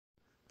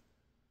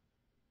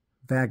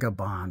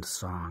Vagabond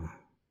song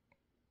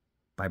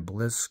by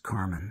Bliss,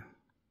 Carmen.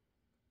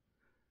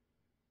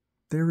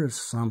 There is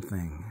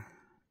something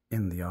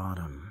in the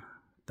autumn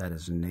that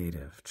is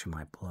native to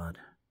my blood.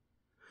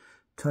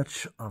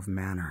 Touch of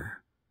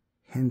manner,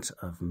 hint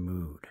of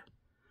mood,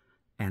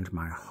 and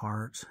my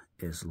heart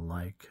is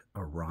like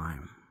a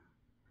rhyme,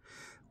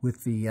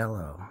 with the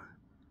yellow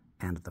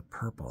and the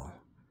purple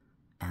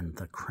and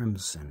the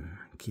crimson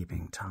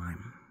keeping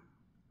time.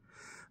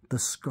 The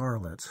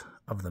scarlet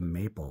of the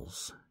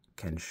maples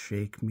can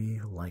shake me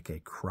like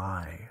a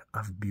cry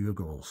of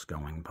bugles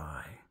going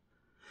by,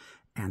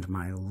 and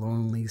my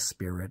lonely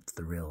spirit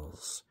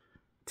thrills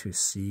to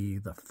see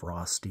the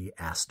frosty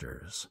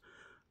asters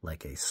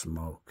like a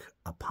smoke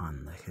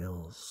upon the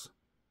hills.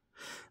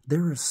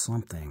 There is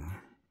something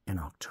in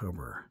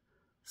October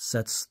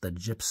sets the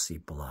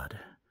gypsy blood.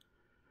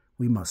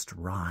 We must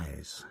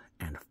rise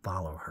and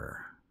follow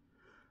her,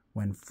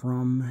 when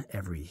from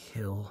every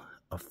hill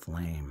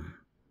aflame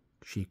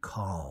she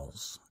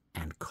calls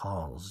and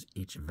calls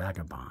each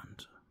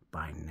vagabond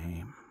by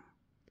name.